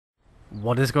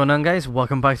What is going on, guys?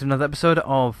 Welcome back to another episode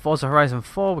of Forza Horizon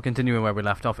 4. We're continuing where we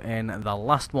left off in the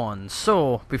last one.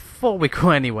 So, before we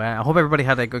go anywhere, I hope everybody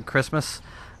had a good Christmas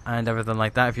and everything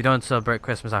like that. If you don't celebrate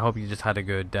Christmas, I hope you just had a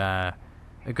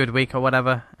good week or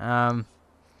whatever.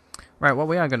 Right, what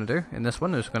we are going to do in this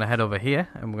one is we're going to head over here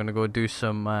and we're going to go do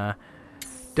some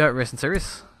dirt racing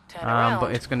series.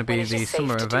 But it's going to be the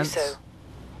summer events. So.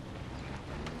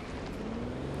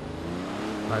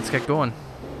 Let's get going.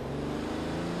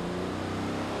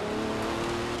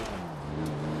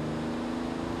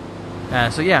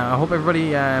 So yeah, I hope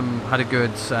everybody had a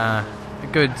good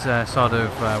sort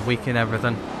of week and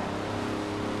everything.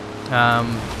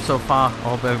 So far, I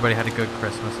hope everybody had a good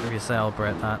Christmas, if you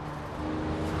celebrate that.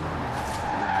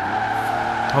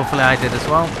 Hopefully I did as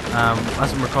well.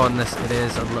 As I'm recording this, it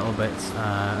is a little bit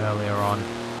earlier on.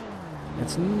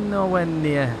 It's nowhere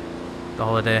near the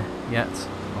holiday yet,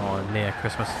 or near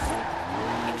Christmas.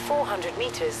 In 400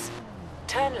 meters,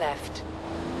 turn left.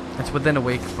 It's within a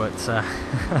week, but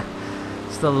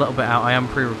still a little bit out. I am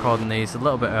pre-recording these a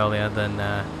little bit earlier than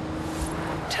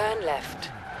turn left.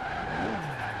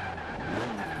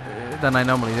 Than I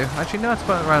normally do. Actually, no, it's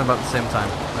around about the same time.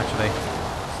 Actually,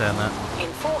 saying that.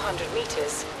 In 400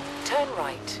 meters, turn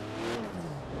right.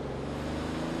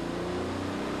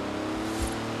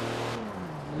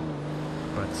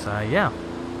 But yeah,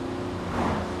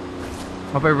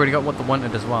 hope everybody got what they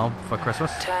wanted as well for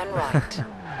Christmas. Turn right.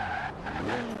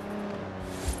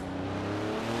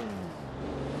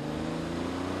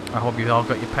 I hope you all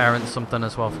got your parents something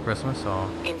as well for Christmas, or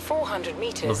in 400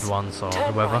 meters, loved ones, or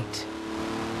turn whoever. Right.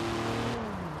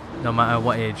 No matter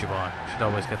what age you are, you should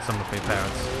always get something for your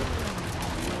parents.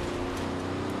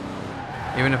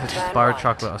 Even if it's just bar of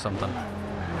chocolate or something.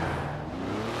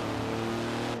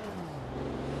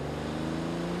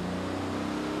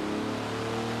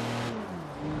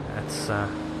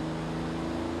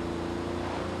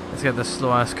 Let's get this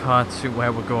slow ass car to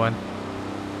where we're going.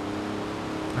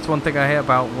 That's one thing I hate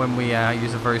about when we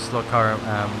use a very slow car.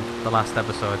 The last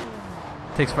episode,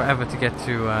 it takes forever to get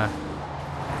to.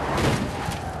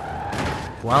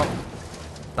 Well,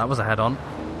 that was a head-on.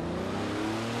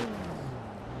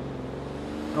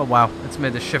 Oh wow, it's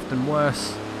made the shifting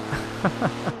worse.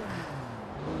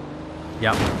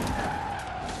 Yep.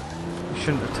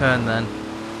 Shouldn't have turned then.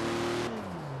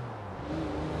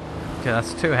 Okay,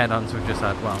 that's two head-ons we've just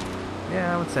had. Well,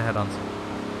 yeah, I would say head-ons.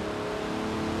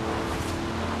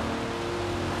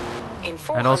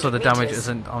 And also the damage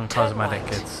isn't on cosmetic,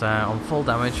 right. It's on full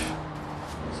damage.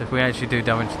 So if we actually do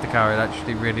damage to the car, it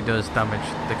actually really does damage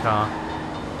the car.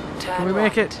 Can we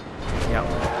make it? Yep,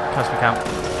 because we can.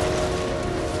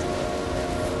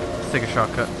 Let's take a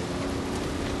shortcut.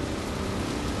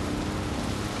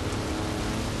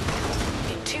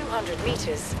 In 200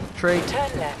 meters, tree.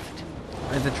 Turn left.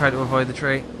 I did try to avoid the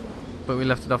tree, but we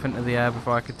left it off into the air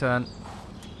before I could turn.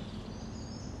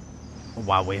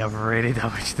 Wow, we have really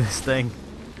damaged this thing.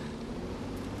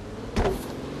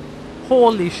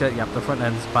 Holy shit, yep, the front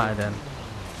end's battered in.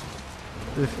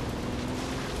 This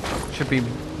should be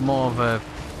more of a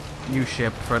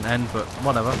U-shaped front end, but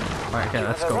whatever. Right, okay,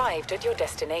 let's go. You have arrived at your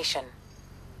destination.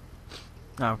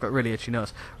 Oh, I've got really itchy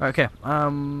nose. Right, okay,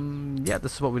 yeah,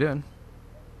 this is what we're doing.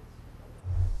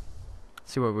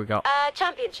 See what we got.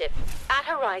 Championship at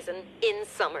Horizon in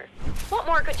summer. What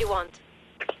more could you want?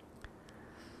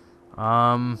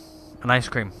 An ice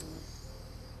cream.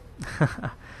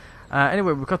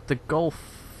 Anyway, we've got the Golf.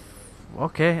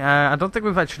 Okay, I don't think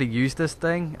we've actually used this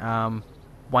thing.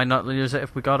 Why not use it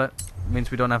if we got it? It means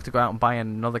we don't have to go out and buy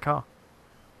another car.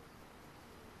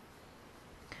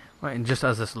 Right, and just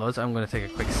as this loads, I'm going to take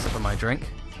a quick sip of my drink.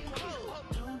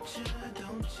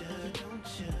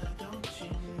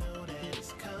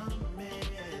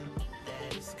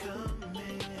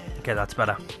 Okay, that's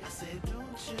better.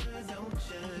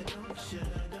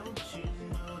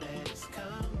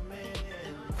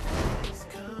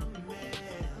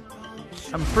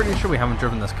 I'm pretty sure we haven't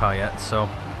driven this car yet, so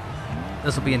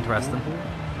this will be interesting.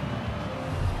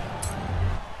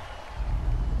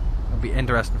 It'll be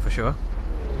interesting for sure.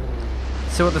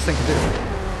 See what this thing can do.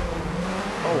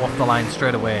 Oh, off the line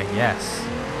straight away, yes.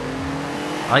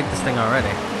 I like this thing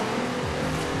already.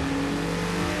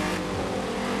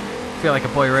 I feel like a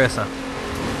boy racer.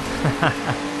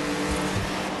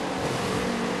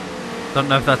 Don't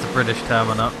know if that's a British term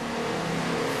or not.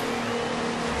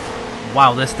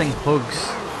 Wow, this thing hugs.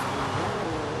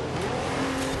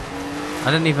 I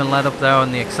didn't even let up there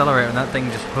on the accelerator and that thing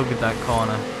just hugged that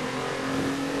corner.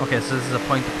 Okay, so this is a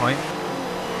point to point.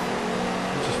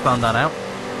 Just found that out.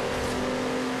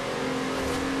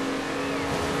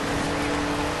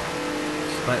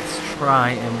 So let's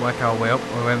try and work our way up.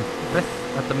 We're in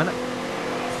 5th at the minute.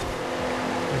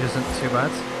 which isn't too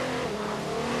bad.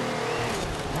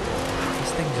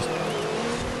 This thing just...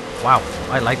 Wow,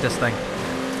 I like this thing.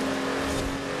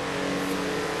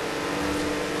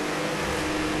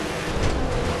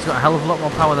 It's got a hell of a lot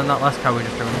more power than that last car we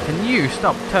just drove. Can you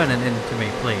stop turning into me,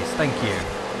 please? Thank you.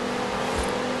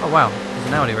 Oh wow, there's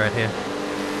an Audi right here.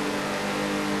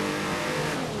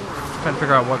 Trying to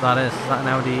figure out what that is. Is that an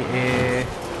Audi A?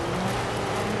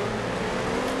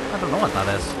 I don't know what that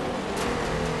is.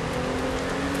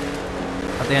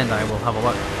 At the end I will have a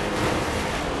look.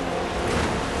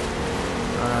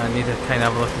 I need to kind of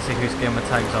have a look to see whose gamer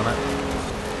tag's on it.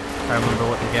 I remember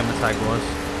what the gamer tag was.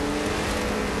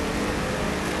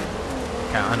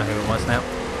 Okay, I know who it was now.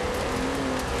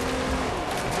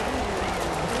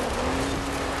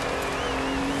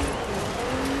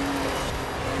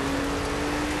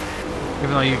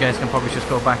 Even though you guys can probably just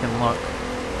go back and look.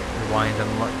 Rewind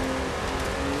and look.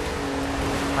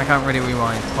 I can't really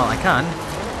rewind. Well, I can.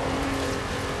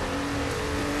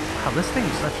 Wow, this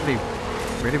thing's actually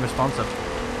really responsive.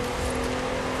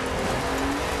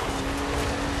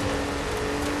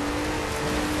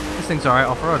 This thing's alright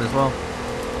off-road as well.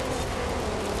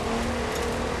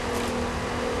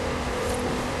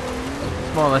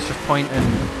 It's more or less just point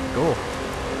and go.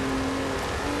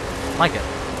 Like it.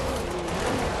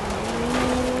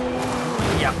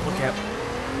 Yeah, look out.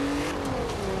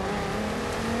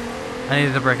 I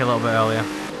needed to brake a little bit earlier.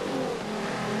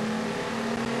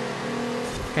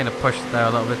 Kind of pushed there a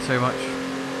little bit too much.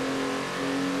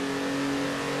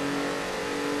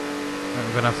 And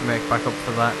we're going to have to make back up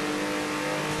for that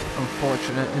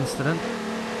unfortunate incident.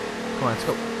 Come on, let's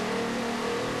go.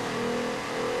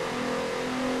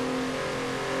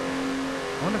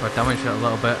 I wonder if I damaged it a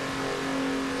little bit.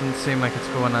 Doesn't seem like it's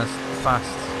going as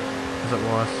fast as it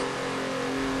was.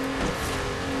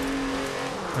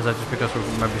 Or is that just because we're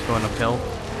maybe going uphill?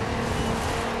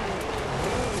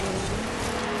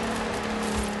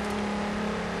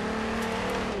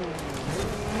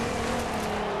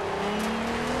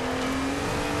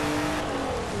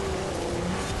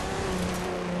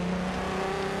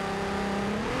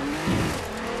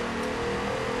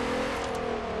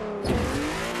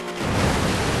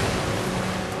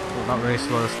 Will not really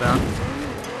slow us down.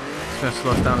 It's going to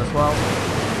slow us down as well.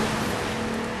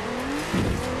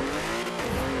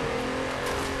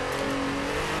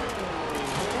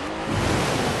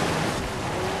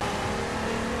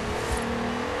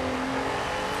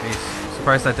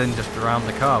 Surprised I didn't just ram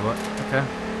the car, but okay,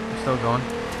 we're still going.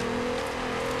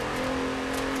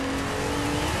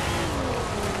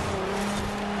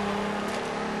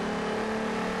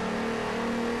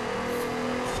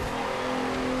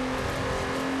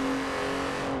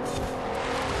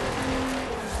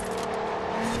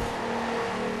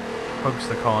 Hugs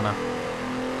the corner.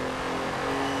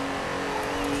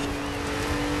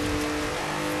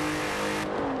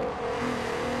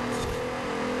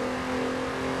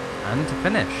 And to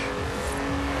finish.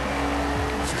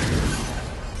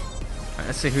 Right,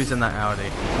 let's see who's in that Audi.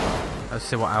 Let's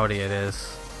see what Audi it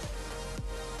is.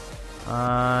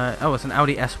 Oh, it's an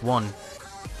Audi S1.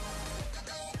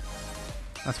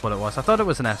 That's what it was. I thought it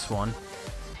was an S1.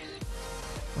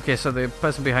 Okay, so the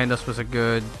person behind us was a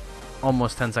good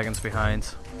almost 10 seconds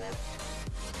behind.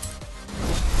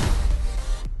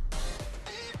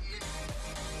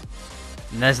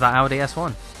 And there's that Audi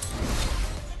S1.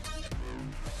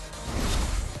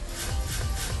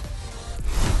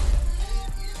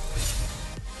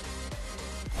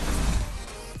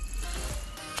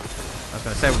 I was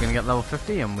going to say we're going to get level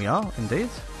 50, and we are, indeed.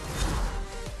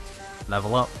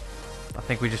 Level up. I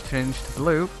think we just changed to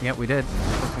blue. Yep, we did.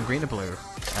 From green to blue.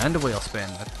 And a wheel spin.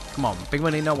 Come on, big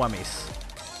money, no whammies.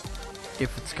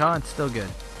 If it's a car, it's still good.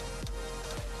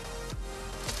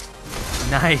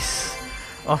 Nice.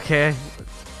 Okay.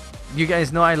 You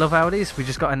guys know I love Audis. We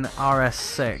just got an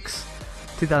RS6.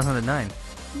 2009.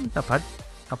 Not bad.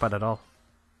 Not bad at all.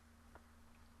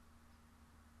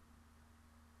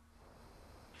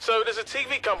 So there's a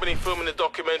TV company filming a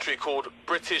documentary called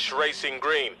British Racing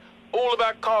Green, all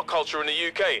about car culture in the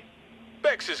UK.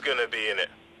 Bex is going to be in it,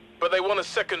 but they want a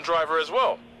second driver as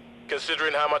well.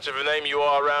 Considering how much of a name you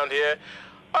are around here,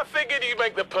 I figured you'd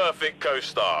make the perfect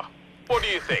co-star. What do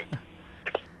you think?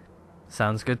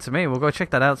 Sounds good to me. We'll go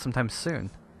check that out sometime soon.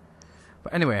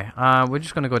 But anyway, we're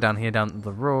just going to go down here, down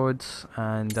the roads,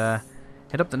 and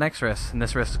hit up the next race. And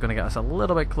this race is going to get us a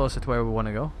little bit closer to where we want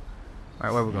to go.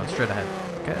 Alright, where are we going? Straight ahead.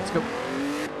 Okay, let's go.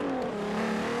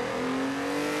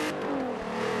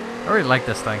 I really like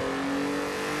this thing.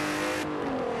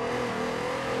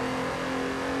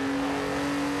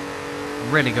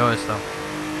 It really goes though.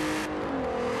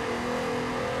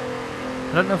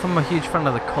 I don't know if I'm a huge fan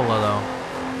of the colour though.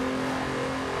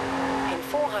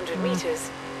 200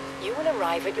 meters, you will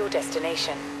arrive at your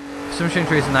destination. For some strange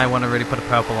reason I want to really put a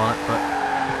purple on it, but...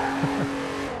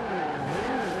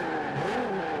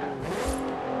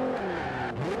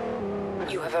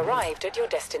 You have arrived at your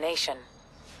destination.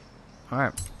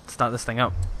 Alright, start this thing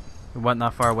up. We weren't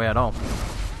that far away at all.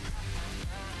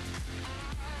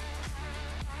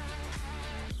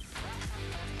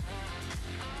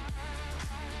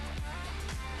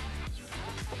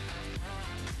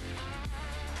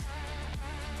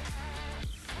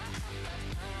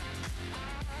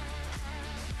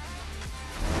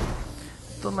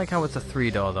 Don't like how it's a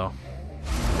 3-door though.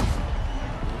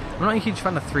 I'm not a huge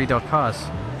fan of 3-door cars,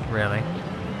 really.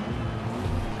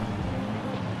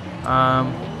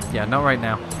 Yeah, not right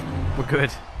now. We're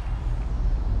good.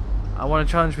 I want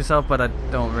to challenge myself, but I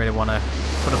don't really want to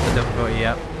put up the difficulty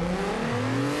yet.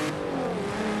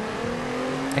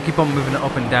 I keep on moving it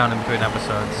up and down in between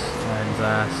episodes,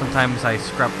 and sometimes I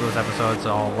scrap those episodes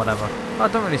or whatever. Well, I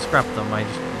don't really scrap them, I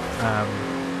just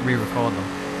re-record them.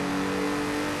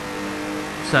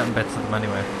 Certain bits of them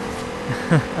anyway.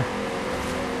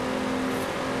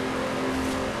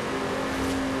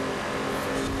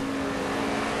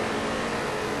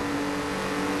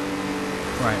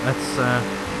 Right, let's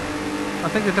I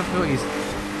think the difficulty is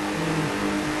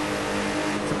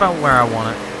it's about where I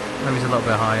want it. Maybe it's a little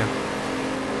bit higher.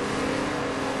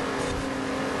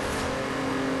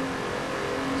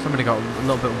 Somebody got a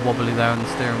little bit wobbly there on the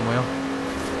steering wheel.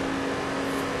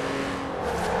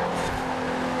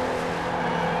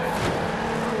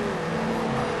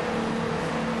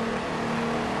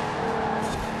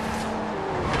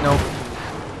 Nope.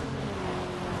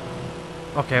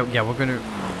 Okay, yeah, we're gonna...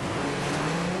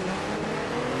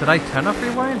 Did I turn off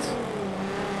rewinds?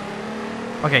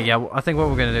 Okay, yeah, I think what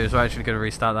we're gonna do is we're actually gonna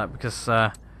restart that because,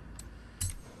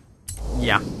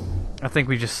 yeah. I think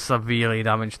we just severely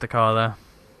damaged the car there.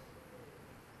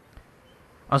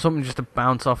 I was hoping just to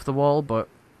bounce off the wall, but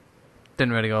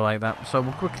didn't really go like that. So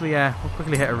we'll quickly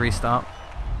hit a restart.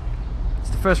 It's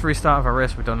the first restart of a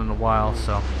race we've done in a while,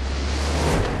 so...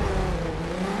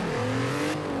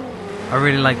 I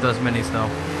really like those minis though.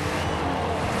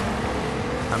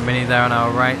 That mini there on our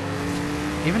right.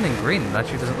 Even in green, it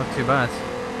actually doesn't look too bad.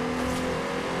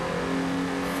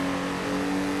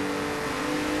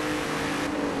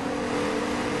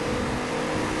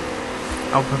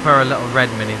 I would prefer a little red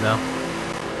mini though.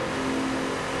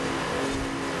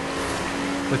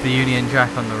 With the Union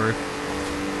Jack on the roof.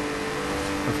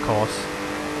 Of course.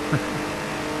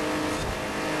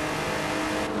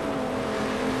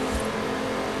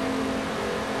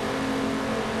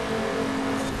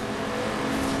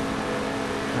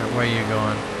 Where are you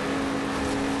going?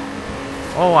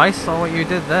 Oh, I saw what you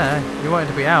did there. You wanted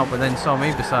to be out, but then saw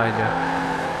me beside you.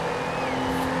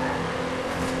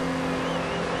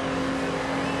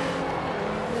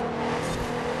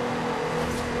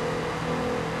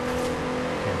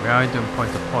 Okay, we are doing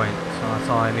point to point, so that's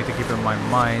all I need to keep in my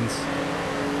mind.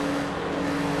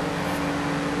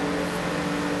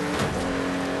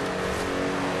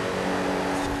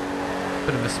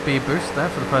 Bit of a speed boost there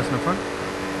for the person in front.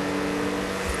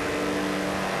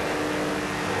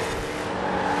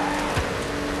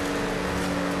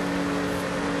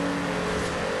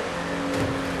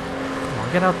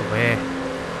 Get out the way.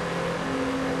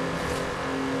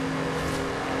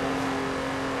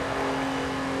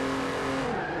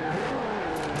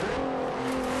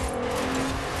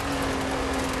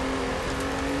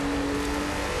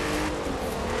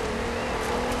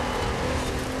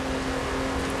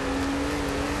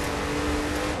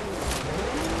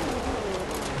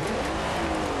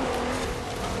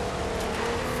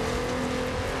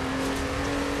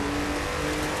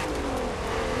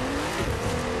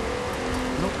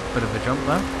 Bit of a jump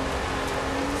there.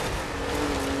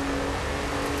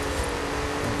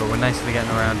 But we're nicely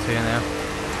getting around here now.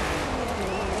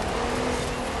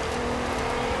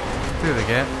 Through the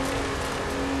gate.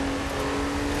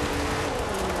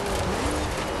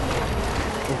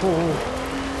 Ooh.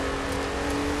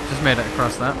 Just made it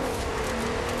across that.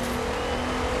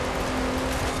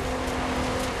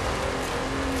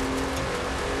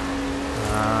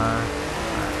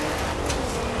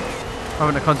 I'm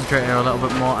going to concentrate here a little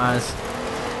bit more as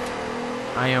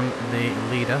I am the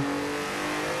leader.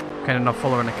 Kind of not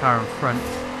following the car in front.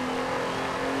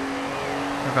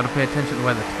 I've got to pay attention to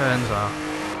where the turns are.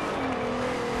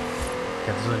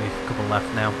 Okay, there's only a couple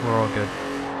left now. We're all good.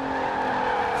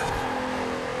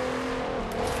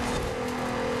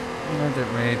 I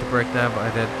didn't really need to brake there, but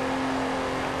I did.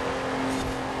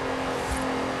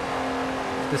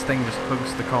 This thing just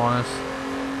hugs the corners.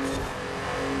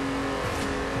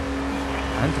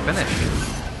 And to finish.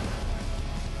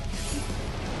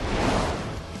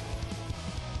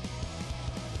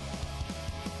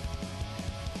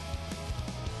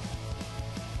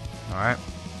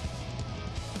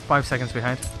 5 seconds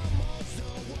behind.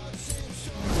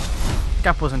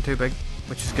 Gap wasn't too big,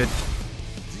 which is good.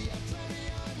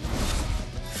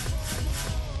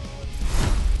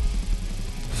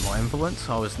 More influence,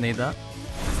 always need that.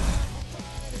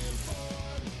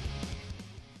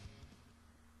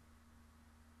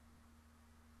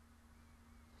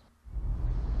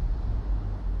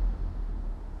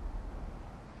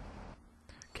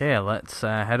 Okay, let's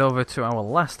head over to our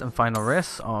last and final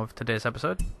race of today's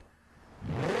episode.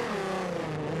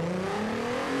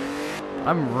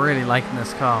 I'm really liking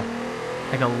this car,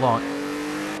 like a lot.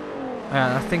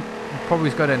 I think we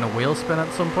probably got it in a wheel spin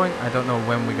at some point. I don't know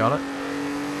when we got it.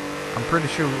 I'm pretty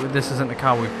sure this isn't a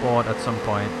car we've bought at some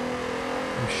point.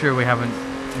 I'm sure we haven't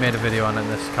made a video on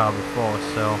this car before,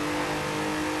 so...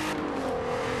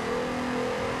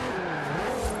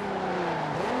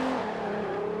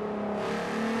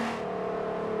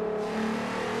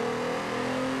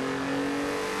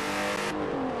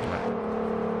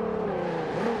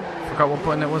 Forgot what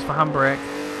button it was for handbrake.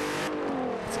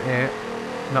 It's A,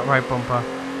 not right bumper.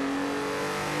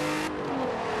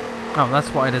 Oh, that's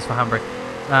what it is for handbrake.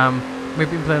 We've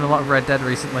been playing a lot of Red Dead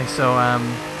recently, so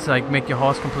to like make your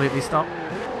horse completely stop,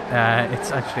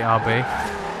 it's actually RB.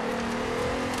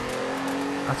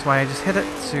 That's why I just hit it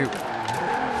to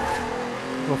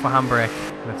go for handbrake,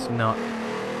 but it's not.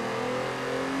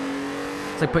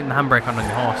 It's like putting the handbrake on your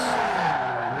horse,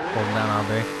 holding down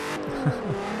RB.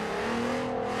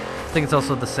 I think it's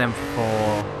also the same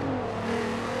for...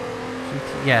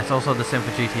 Yeah, it's also the same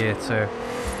for GTA 2. I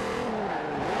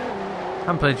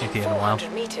haven't played GTA in a while.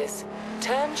 400 meters.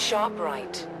 Turn sharp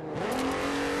right.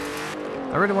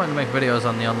 I really want to make videos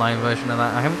on the online version of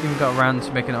that. I haven't even got around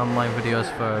to making online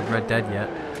videos for Red Dead yet.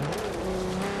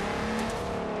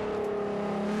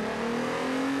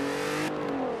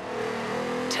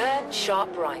 Turn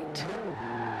sharp right.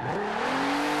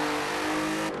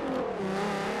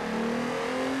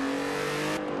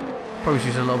 Probably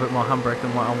use a little bit more handbrake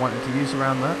than what I wanted to use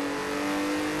around that.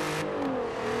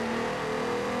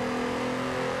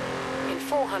 In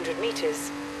 400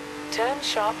 meters, turn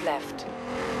sharp left.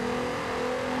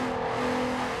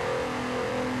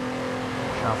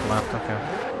 Sharp left, okay.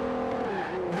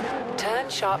 Turn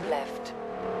sharp left.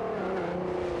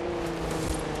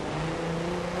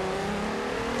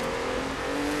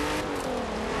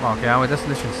 Okay, our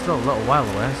destination's still a little while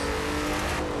away.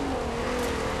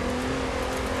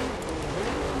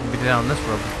 We've been down this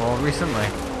road before recently. I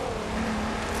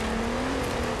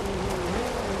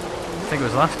think it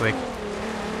was last week.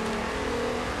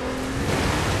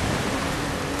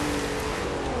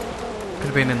 Could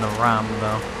have been in the Ram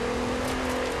though.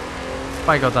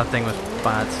 By God, that thing was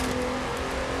bad.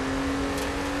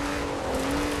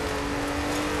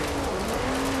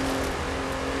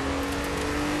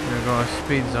 We're gonna go a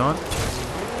speed zone.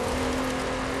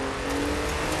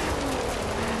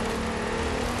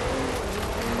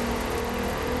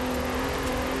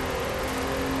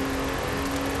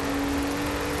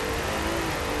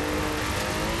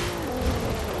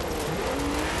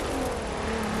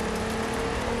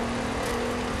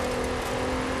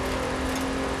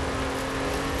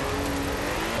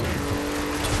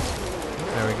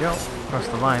 There we go, across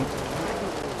the line.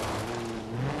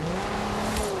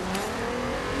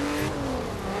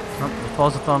 Oh, the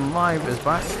Forzathon Live is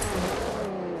back.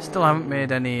 Still haven't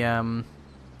made any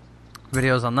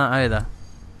videos on that either.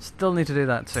 Still need to do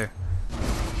that too.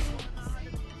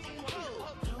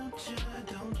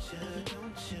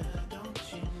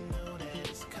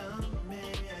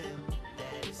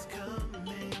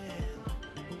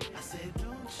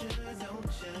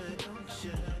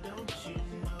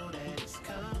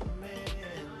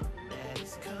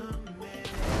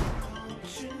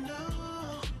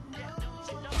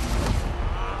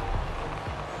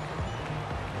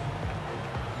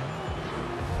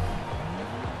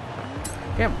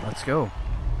 Okay, let's go.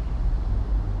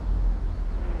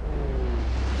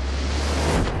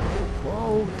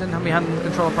 Whoa, didn't have my hand on the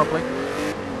controller properly.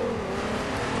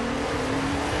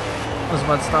 That was a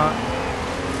bad start.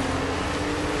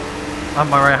 I have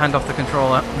my right hand off the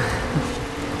controller.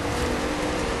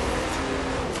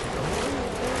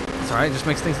 It's alright, it just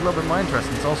makes things a little bit more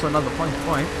interesting. It's also another point to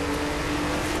point.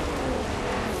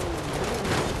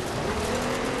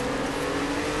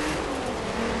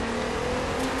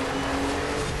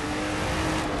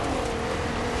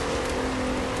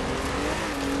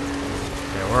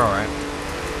 We're alright.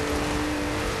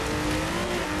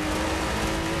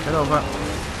 Get over.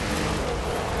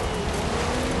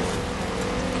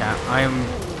 Yeah, I am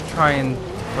trying to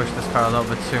push this car a little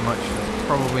bit too much. It's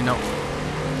probably not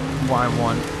what I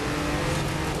want.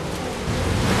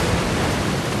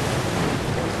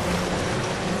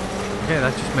 Okay,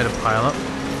 that just made a pile up.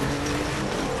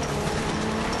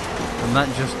 And that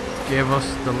just gave us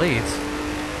the lead.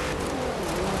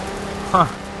 Huh.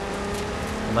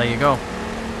 Well, there you go.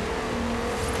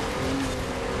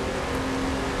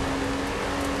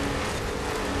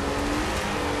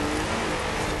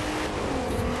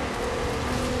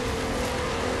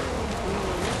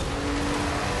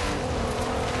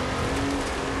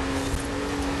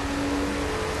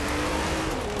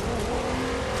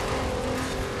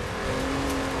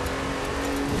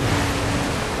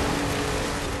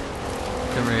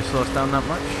 Didn't really slow us down that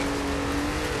much.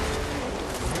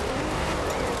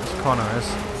 This corner is.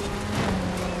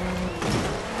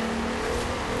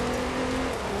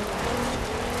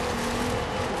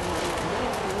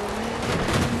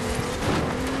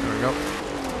 There we go.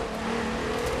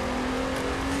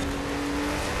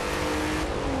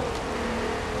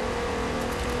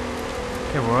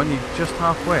 Okay, we're only just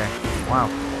halfway. Wow.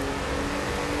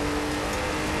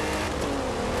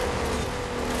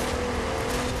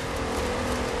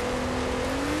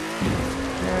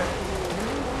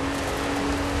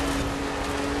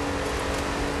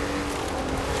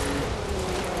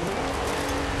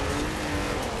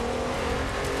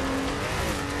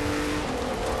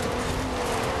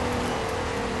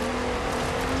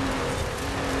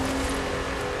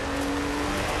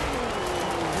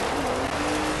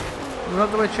 We're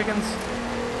out the way, chickens.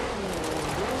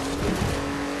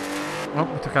 Oh,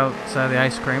 we took out the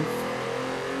ice cream.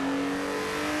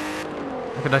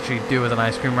 I could actually do with an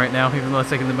ice cream right now, even though it's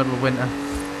like in the middle of winter.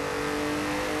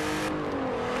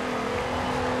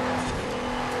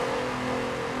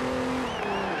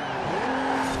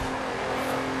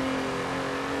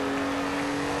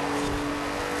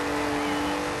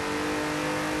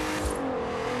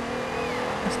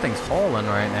 This thing's hauling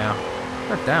right now.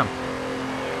 God damn.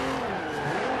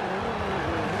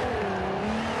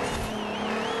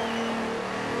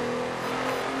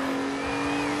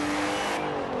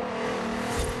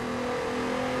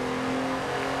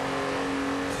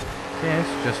 Okay,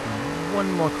 it's just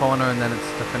one more corner and then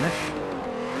it's the finish.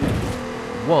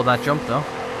 Whoa, that jump though.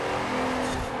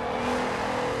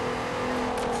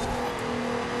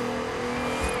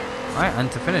 Right,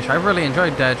 and to finish, I really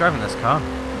enjoyed driving this car.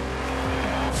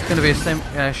 It's going to be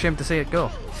a shame to see it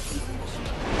go.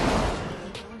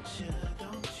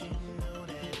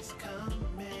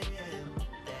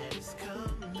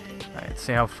 Right, let's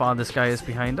see how far this guy is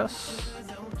behind us.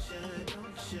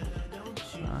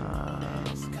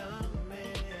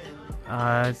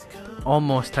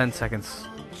 Almost 10 seconds.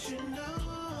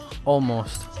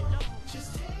 Almost.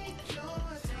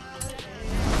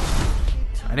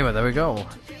 Anyway, there we go.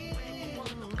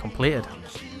 Completed.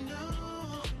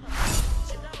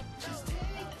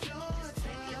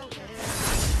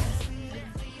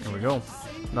 There we go.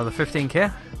 Another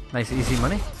 15k. Nice easy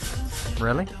money.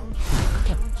 Really?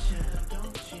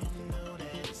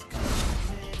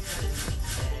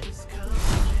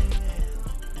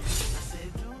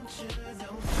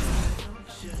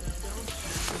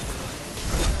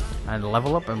 And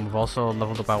level up, and we've also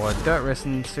leveled up our dirt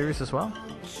racing series as well.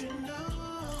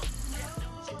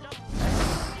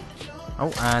 Nice.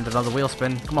 Oh, and another wheel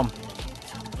spin. Come on.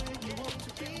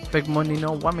 Big money,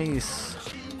 no whammies.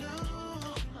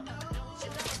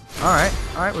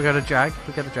 Alright, we got a Jag.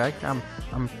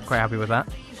 I'm quite happy with that.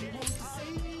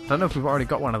 Don't know if we've already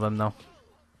got one of them though.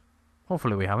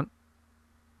 Hopefully we haven't.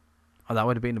 Oh, that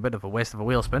would have been a bit of a waste of a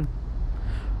wheel spin.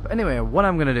 But anyway, what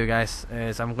I'm going to do, guys,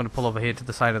 is I'm going to pull over here to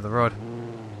the side of the road.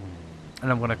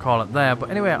 And I'm going to call it there. But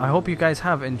anyway, I hope you guys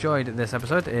have enjoyed this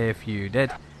episode. If you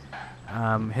did,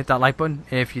 hit that like button.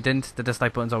 If you didn't, the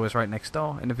dislike button's always right next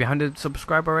door. And if you haven't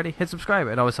subscribed already, hit subscribe.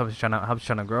 It always helps the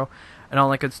channel grow. And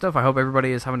all that good stuff. I hope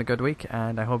everybody is having a good week.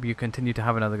 And I hope you continue to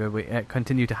have another good week.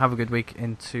 Continue to have a good week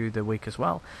into the week as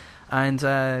well. And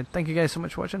thank you guys so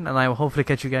much for watching. And I will hopefully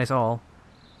catch you guys all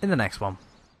in the next one.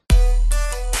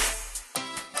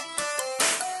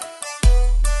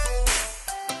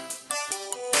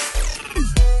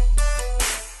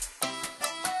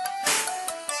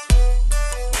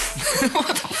 What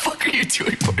the fuck are you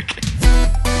doing,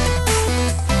 Morgan?